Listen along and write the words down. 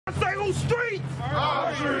Say on streets.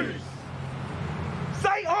 Our streets.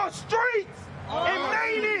 Say on streets. And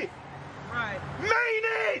main it. Right. Main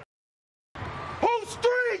it. Whose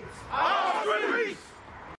streets? Our streets.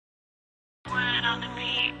 Word on the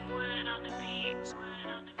beat, word on the beat, word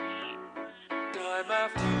on the beat. Time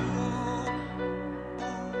after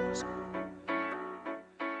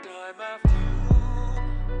time after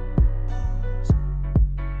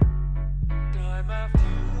time after time after time after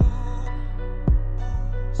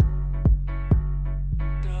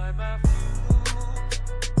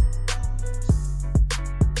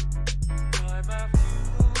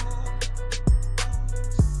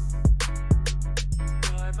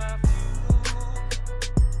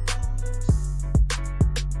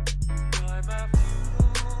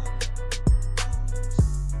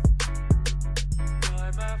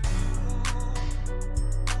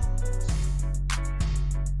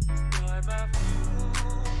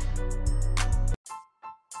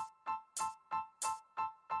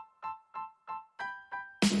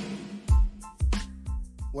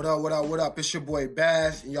What up, what up, what up? It's your boy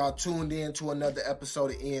Bazz, and y'all tuned in to another episode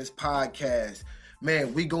of Ian's Podcast.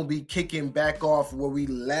 Man, we gonna be kicking back off where we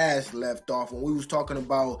last left off when we was talking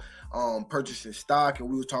about purchasing stock, and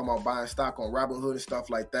we was talking about buying stock on Robinhood and stuff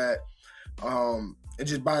like that, and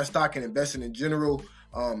just buying stock and investing in general.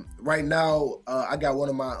 Right now, I got one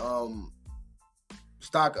of my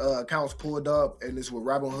stock accounts pulled up, and it's with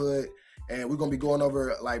Robinhood. And we're going to be going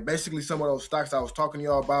over, like, basically some of those stocks I was talking to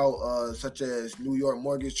y'all about, such as New York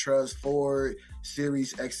Mortgage Trust, Ford,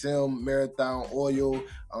 Sirius XM, Marathon Oil,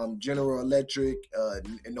 General Electric,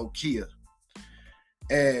 and Nokia.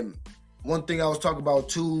 And one thing I was talking about,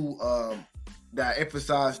 too, that I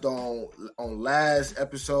emphasized on last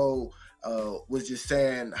episode was just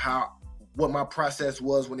saying what my process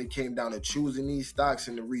was when it came down to choosing these stocks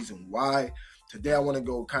and the reason why. Today, I want to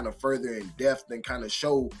go kind of further in depth and kind of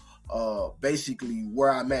show basically where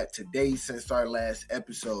I'm at today since our last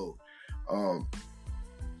episode. And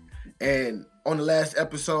on the last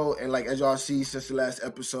episode, and like as y'all see since the last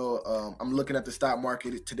episode, I'm looking at the stock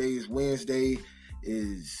market. Today is Wednesday,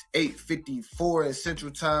 is 8:54 in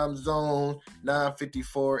Central Time Zone,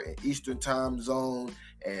 9:54 in Eastern Time Zone,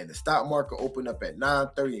 and the stock market opened up at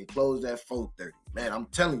 9:30 and closed at 4:30. Man, I'm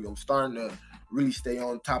telling you, I'm starting to really stay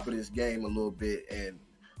on top of this game a little bit, and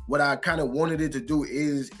what I kind of wanted it to do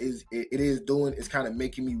is kind of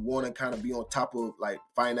making me want to kind of be on top of like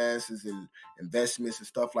finances and investments and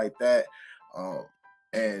stuff like that.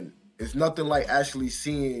 And it's nothing like actually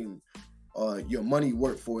seeing your money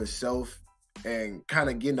work for itself and kind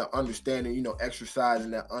of getting an understanding,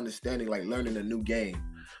 exercising that understanding, like learning a new game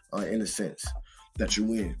in a sense that you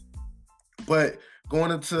win. But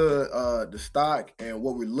going into the stock and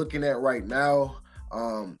what we're looking at right now,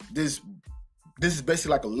 this is basically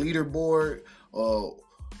like a leaderboard.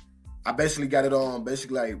 I basically got it on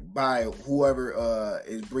like by whoever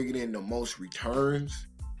is bringing in the most returns.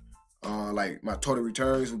 Like my total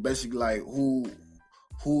returns, basically like who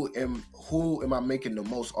am I making the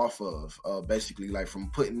most off of? Basically like from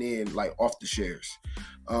putting in like off the shares.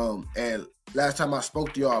 And last time I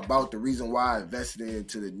spoke to y'all about the reason why I invested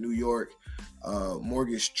into the New York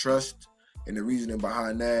Mortgage Trust and the reasoning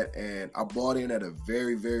behind that, and I bought in at a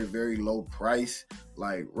very, very, very low price,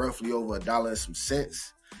 like roughly over $1 and some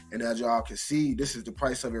cents. And as y'all can see, this is the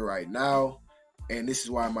price of it right now, and this is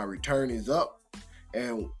why my return is up.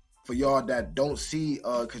 And for y'all that don't see,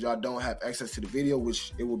 because y'all don't have access to the video,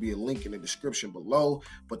 which it will be a link in the description below,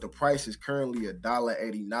 but the price is currently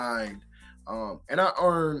 $1.89. And I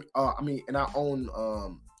own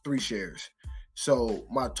 3 shares. So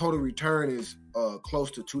my total return is close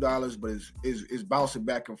to $2, but it's bouncing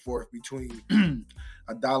back and forth between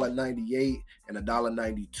 $1.98 and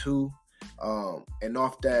 $1.92. And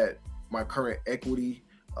off that, my current equity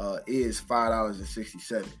is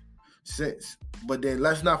 $5.67. But then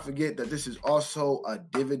let's not forget that this is also a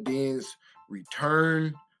dividends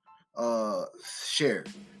return share.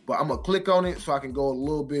 But I'm gonna click on it so I can go a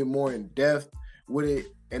little bit more in depth with it.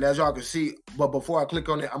 And as y'all can see, but before I click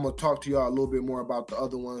on it, I'm going to talk to y'all a little bit more about the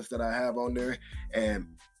other ones that I have on there. And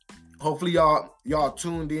hopefully y'all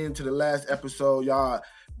tuned in to the last episode. Y'all,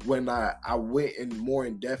 when I went in more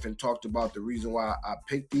in depth and talked about the reason why I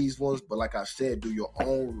picked these ones. But like I said, do your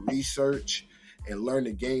own research and learn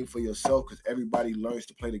the game for yourself, because everybody learns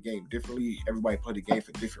to play the game differently. Everybody play the game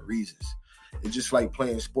for different reasons. It's just like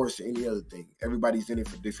playing sports or any other thing. Everybody's in it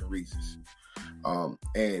for different reasons.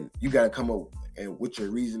 And you got to come up and with your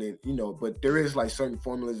reasoning, but there is like certain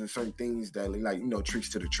formulas and certain things that like, tricks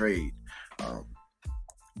to the trade.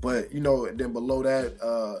 But then below that,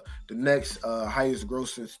 the next highest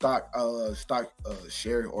grossing stock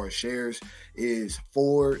share or shares is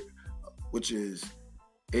Ford, which is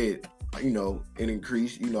it. It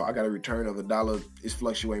increased. I got a return of $1. It's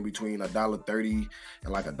fluctuating between $1.30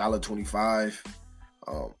 and like $1.25.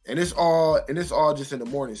 And it's all just in the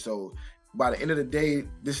morning. So by the end of the day,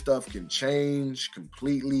 this stuff can change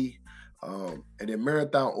completely. And then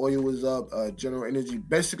Marathon Oil was up, General Energy,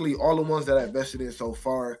 basically all the ones that I invested in so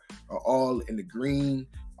far are all in the green.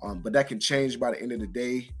 But that can change by the end of the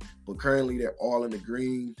day. But currently they're all in the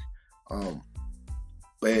green.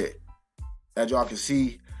 But as y'all can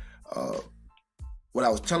see, what I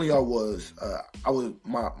was telling y'all was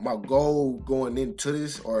my goal going into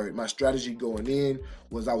this, or my strategy going in,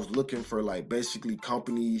 was I was looking for like basically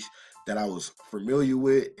companies that I was familiar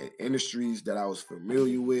with and industries that I was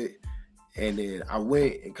familiar with. And then I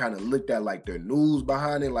went and kind of looked at like their news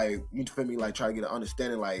behind it, like, you feel me, like try to get an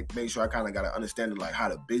understanding, like make sure I kind of got an understanding like how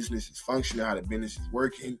the business is functioning, how the business is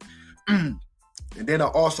working. And then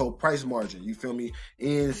also price margin, you feel me?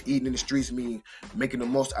 Ends, eating in the streets mean making the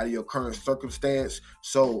most out of your current circumstance.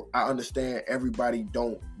 So I understand everybody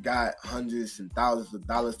don't got hundreds and thousands of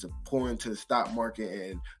dollars to pour into the stock market,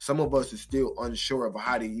 and some of us is still unsure of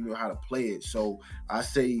how to play it. So I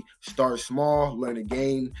say start small, learn the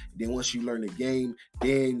game. Then once you learn the game,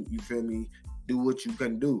 then you feel me, do what you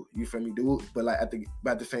can do. You feel me? Do it, but like at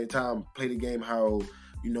the same time, play the game how.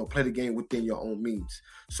 Play the game within your own means.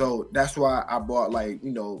 So that's why I bought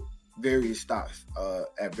various stocks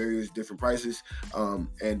at various different prices.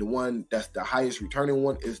 And the one that's the highest returning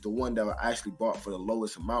one is the one that I actually bought for the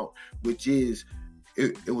lowest amount, which is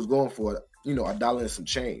it was going for $1 and some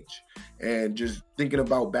change. And just thinking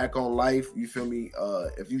about back on life, you feel me?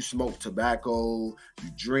 If you smoke tobacco, you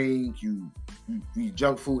drink, you eat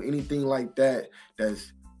junk food, anything like that,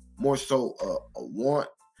 that's more so a want.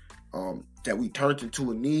 That we turned into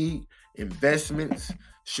a need. Investments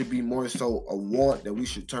should be more so a want that we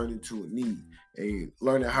should turn into a need, and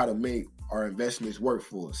learning how to make our investments work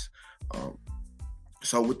for us.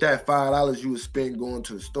 So with that $5 you would spend going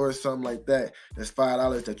to the store or something like that, that's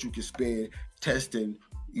 $5 that you can spend testing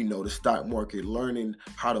the stock market, learning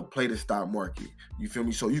how to play the stock market. You feel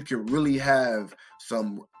me? So you can really have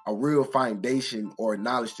a real foundation or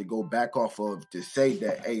knowledge to go back off of to say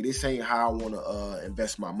that, hey, this ain't how I want to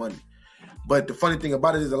invest my money. But the funny thing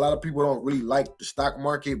about it is a lot of people don't really like the stock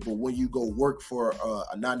market, but when you go work for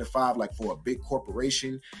a 9-to-5, like for a big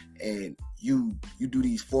corporation, and you do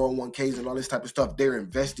these 401ks and all this type of stuff, they're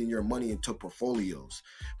investing your money into portfolios.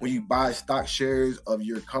 When you buy stock shares of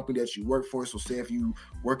your company that you work for, so say if you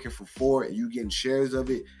working for Ford and you getting shares of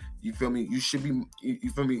it, you feel me? You should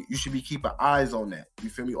be keeping eyes on that. You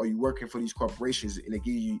feel me? Or you working for these corporations and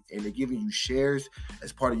they're giving you shares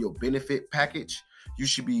as part of your benefit package. You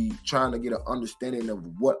should be trying to get an understanding of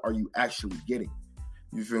what are you actually getting.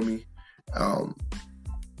 You feel me?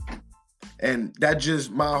 And that's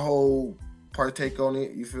just my whole partake on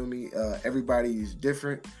it. You feel me? Everybody is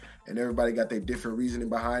different, and everybody got their different reasoning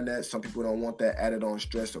behind that. Some people don't want that added on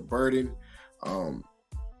stress or burden.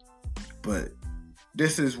 But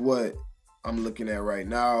this is what I'm looking at right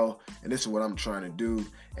now, and this is what I'm trying to do.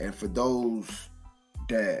 And for those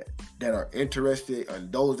that are interested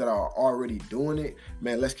and those that are already doing it,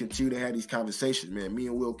 man, let's continue to have these conversations, man. Me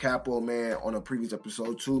and Will Capo, man, on a previous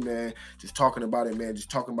episode too, man, just talking about it, man,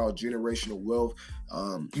 just talking about generational wealth.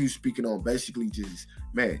 He was speaking on basically just,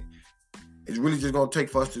 man, it's really just going to take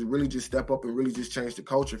for us to really just step up and really just change the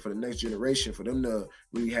culture for the next generation, for them to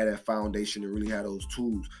really have that foundation and really have those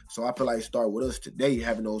tools. So I feel like start with us today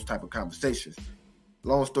having those type of conversations.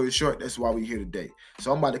 Long story short, that's why we're here today.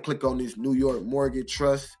 So I'm about to click on this New York Mortgage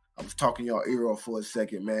Trust. I was talking y'all ear off for a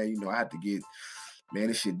second, man. I had to get, man,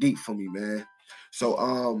 this shit deep for me, man.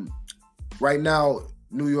 So right now,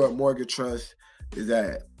 New York Mortgage Trust is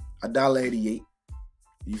at $1.88.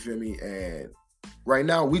 You feel me? And right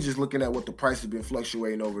now, we just looking at what the price has been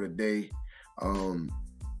fluctuating over the day. Then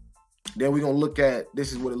we're going to look at,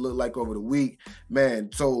 this is what it looked like over the week. Man,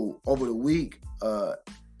 so over the week,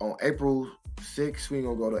 on April 6th, we ain't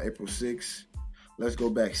going to go to April 6th. Let's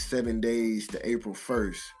go back 7 days to April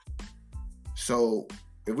 1st. So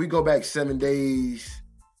if we go back 7 days,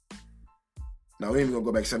 no, we ain't even going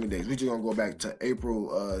to go back 7 days. We just going to go back to April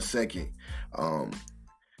 2nd.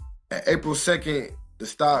 At April 2nd, the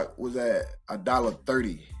stock was at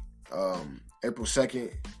 $1.30. April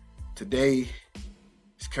 2nd, today,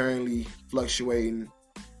 it's currently fluctuating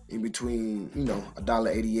in between,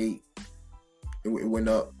 $1.88. It went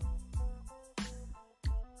up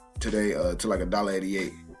today to like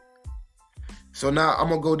 $1.88. So now I'm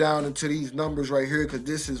going to go down into these numbers right here because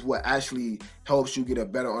this is what actually helps you get a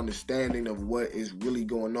better understanding of what is really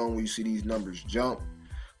going on when you see these numbers jump.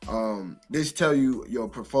 This tell you your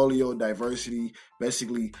portfolio diversity,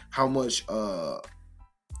 basically how much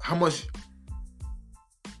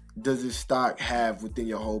does this stock have within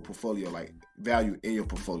your whole portfolio, like value in your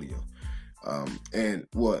portfolio. And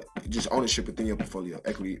what just ownership within your portfolio,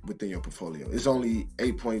 equity within your portfolio. It's only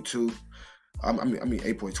 8.2. I mean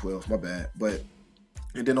 8.12, my bad.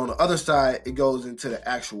 And then on the other side, it goes into the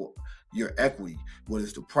actual your equity. What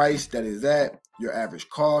is the price that is at, your average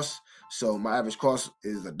cost. So my average cost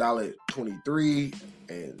is $1.23,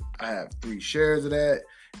 and I have 3 shares of that.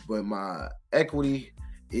 But my equity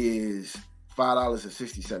is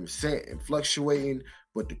 $5.67 and fluctuating.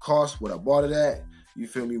 But the cost, what I bought it at, you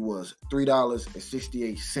feel me, was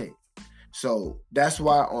 $3.68. So that's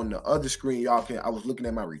why on the other screen, I was looking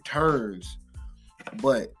at my returns,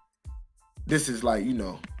 but this is like,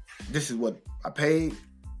 this is what I paid.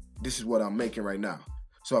 This is what I'm making right now.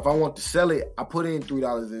 So if I want to sell it, I put in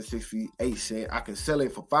 $3.68. I can sell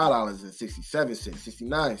it for $5.67,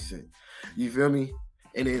 69 cents. You feel me?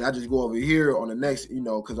 And then I just go over here on the next,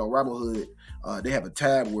 because on Robinhood, they have a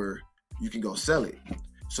tab where you can go sell it.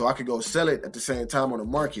 So I could go sell it at the same time on the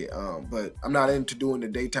market. But I'm not into doing the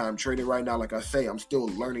daytime trading right now. Like I say, I'm still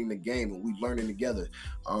learning the game and we learning together.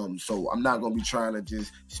 So I'm not going to be trying to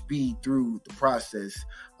just speed through the process.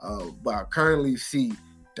 But I currently see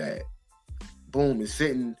that boom is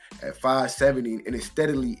sitting at 570 and it's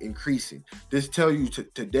steadily increasing. This tell you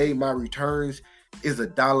today my returns is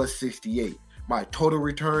 $1.68. My total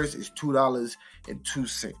returns is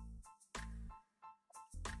 $2.02.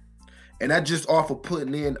 And that just off of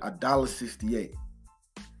putting in $1.68.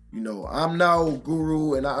 I'm no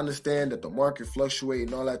guru and I understand that the market fluctuates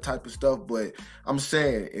and all that type of stuff, but I'm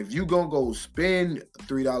saying if you gonna go spend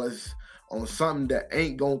 $3 on something that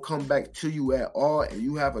ain't gonna come back to you at all, and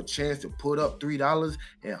you have a chance to put up $3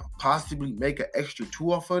 and possibly make an extra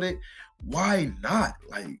 $2 off of it, why not?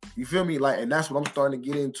 Like, you feel me? Like, and that's what I'm starting to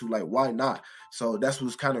get into. Like, why not? So that's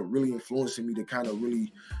what's kind of really influencing me to kind of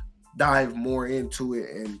really dive more into it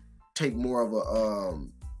and take more of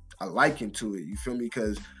a liking to it. You feel me?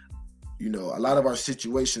 Because a lot of our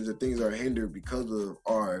situations and things are hindered because of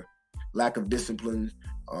our lack of discipline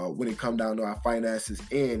when it comes down to our finances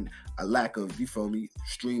and a lack of, you feel me,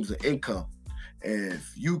 streams of income. And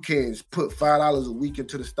if you can put $5 a week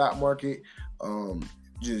into the stock market,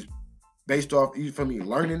 just based off, you feel me,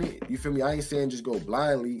 learning it, you feel me, I ain't saying just go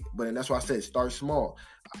blindly, but that's why I said start small.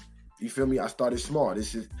 You feel me? I started small. They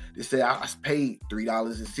say I paid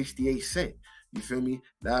 $3.68. You feel me?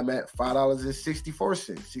 Now I'm at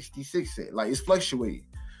 $5.64, 66 cents. Like, it's fluctuating.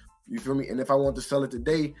 You feel me? And if I want to sell it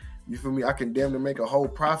today, you feel me, I can damn near make a whole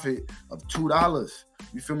profit of $2.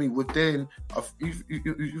 You feel me? Within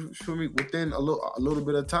within a little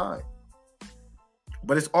bit of time.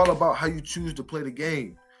 But it's all about how you choose to play the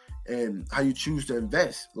game and how you choose to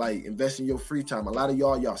invest. Like, invest in your free time. A lot of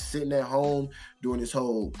y'all sitting at home during this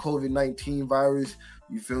whole COVID-19 virus.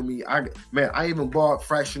 You feel me? I even bought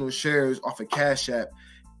fractional shares off of Cash App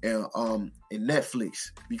and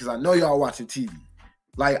Netflix because I know y'all watching TV.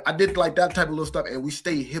 Like, I did like that type of little stuff, and we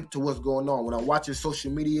stay hip to what's going on. When I'm watching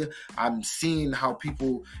social media, I'm seeing how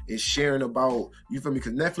people is sharing about, you feel me?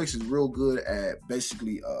 Because Netflix is real good at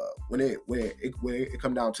basically when it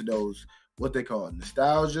come down to those, what they call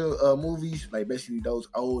nostalgia movies, like basically those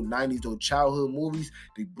old 90s, those childhood movies,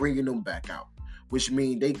 they bringing them back out, which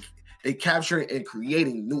mean they capturing and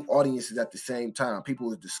creating new audiences at the same time.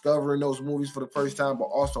 People is discovering those movies for the first time, but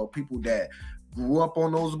also people that grew up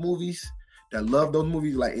on those movies, that love those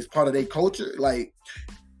movies, like it's part of their culture, like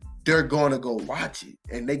they're going to go watch it.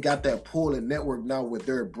 And they got that pull and network now where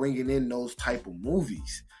they're bringing in those type of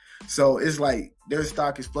movies. So it's like their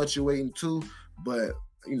stock is fluctuating too, but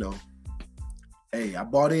hey, I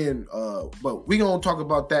bought in, but we gonna talk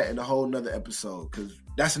about that in a whole nother episode because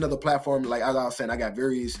that's another platform. Like as I was saying, I got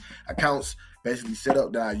various accounts basically set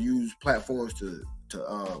up that I use platforms to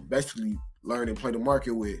basically learn and play the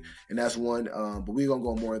market with, and that's one. But we're gonna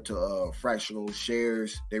go more into fractional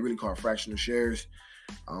shares. They really call it fractional shares.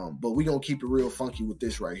 But we're gonna keep it real funky with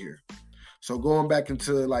this right here. So going back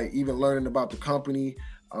into like even learning about the company,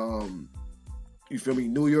 you feel me?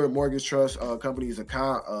 New York Mortgage Trust Company is a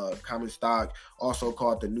common stock, also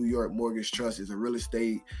called the New York Mortgage Trust. Is a real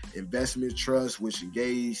estate investment trust which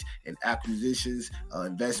engages in acquisitions,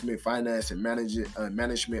 investment, finance, and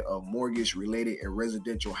management of mortgage-related and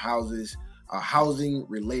residential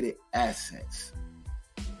housing-related assets.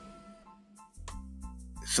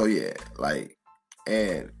 So yeah, like,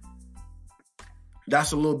 and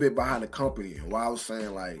that's a little bit behind the company. And why I was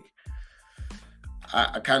saying like,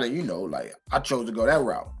 I kind of, like I chose to go that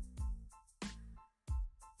route.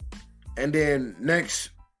 And then next,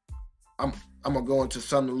 I'm gonna go into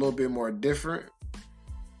something a little bit more different.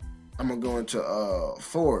 I'm gonna go into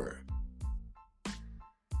Ford.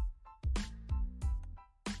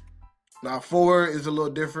 Now Ford is a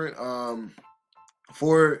little different.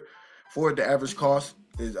 Ford, the average cost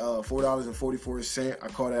is $4.44. I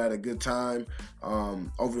caught it at a good time.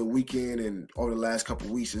 Over the weekend and over the last couple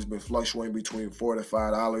of weeks, it's been fluctuating between $4 to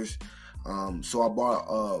 $5. So I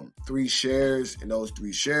bought 3 shares, and those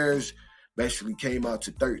 3 shares basically came out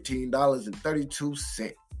to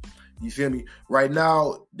 $13.32. You feel me? Right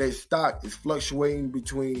now, their stock is fluctuating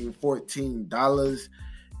between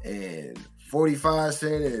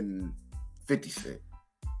 $14.45 and 50 cents.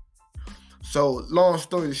 So long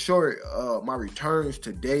story short, my returns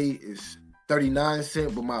today is 39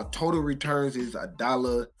 cents, but my total returns is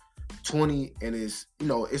 $1.20, and it's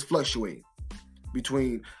fluctuating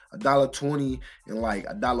between $1.20 and like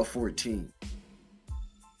 $1.14,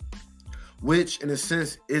 which in a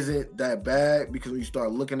sense isn't that bad, because when you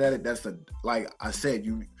start looking at it, that's like I said,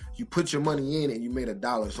 you put your money in and you made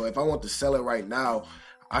 $1. So if I want to sell it right now,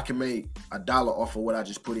 I can make $1 off of what I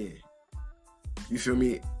just put in. You feel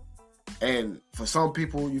me? And for some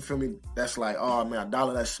people, you feel me, that's like, oh man,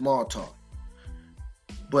 $1, that's small talk.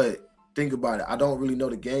 But think about it. I don't really know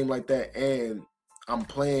the game like that, and I'm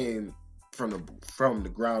playing from the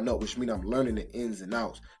ground up, which means I'm learning the ins and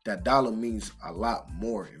outs. That $1 means a lot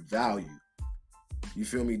more in value. You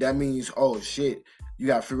feel me? That means, oh shit, you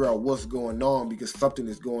gotta figure out what's going on, because something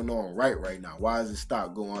is going on right now. Why is the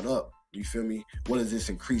stock going up? You feel me? What does this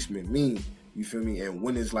increasement mean? You feel me? And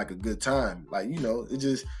when is like a good time? Like, it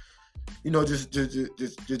just, just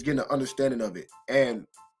getting an understanding of it, and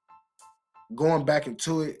going back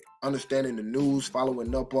into it, understanding the news,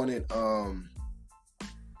 following up on it,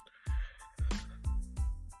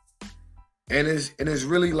 and it's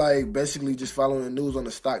really like basically just following the news on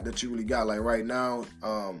the stock that you really got. Like right now,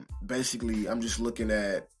 basically I'm just looking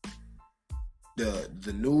at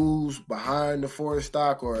the news behind the Ford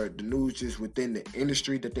stock, or the news just within the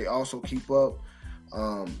industry that they also keep up.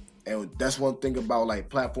 And that's one thing about like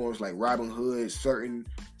platforms like Robinhood, certain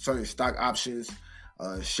stock options,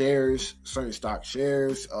 certain stock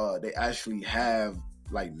shares, they actually have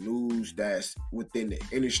like news that's within the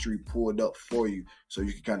industry pulled up for you, so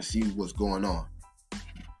you can kind of see what's going on.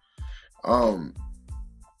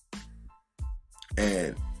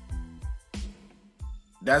 And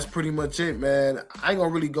that's pretty much it, man. I ain't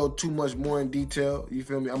gonna really go too much more in detail. You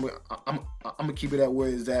feel me? I'm gonna keep it at where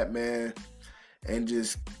it's at, man, and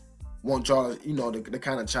just want y'all, to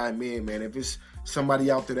kind of chime in, man. If it's somebody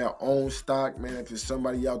out there that owns stock, man, if it's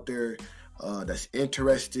somebody out there that's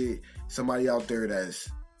interested, somebody out there that's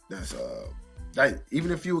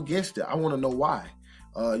even if you against it, I want to know why.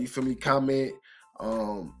 You feel me? Comment,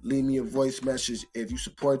 leave me a voice message if you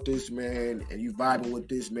support this, man, and you vibing with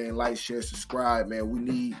this, man. Like, share, subscribe, man. We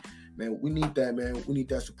need that, man. We need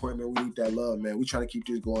that support, man. We need that love, man. We trying to keep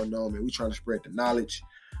this going on, man. We trying to spread the knowledge.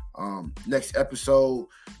 Next episode,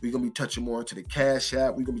 we're gonna be touching more into the Cash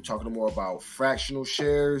App. We're gonna be talking more about fractional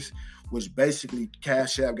shares, which basically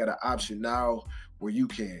Cash App got an option now where you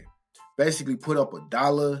can basically put up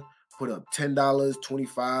 $1, put up $10,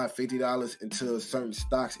 $25, $50 into certain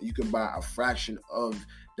stocks, and you can buy a fraction of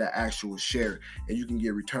the actual share, and you can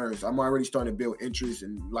get returns. I'm already starting to build interest,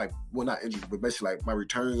 and not interest, but basically like my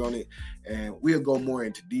returns on it, and we'll go more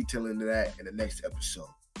into detail into that in the next episode.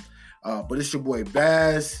 But it's your boy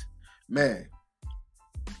Bazz, man,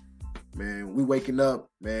 we waking up,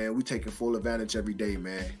 man. We taking full advantage every day,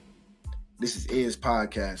 man. This is Ed's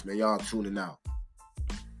podcast, man. Y'all tuning out.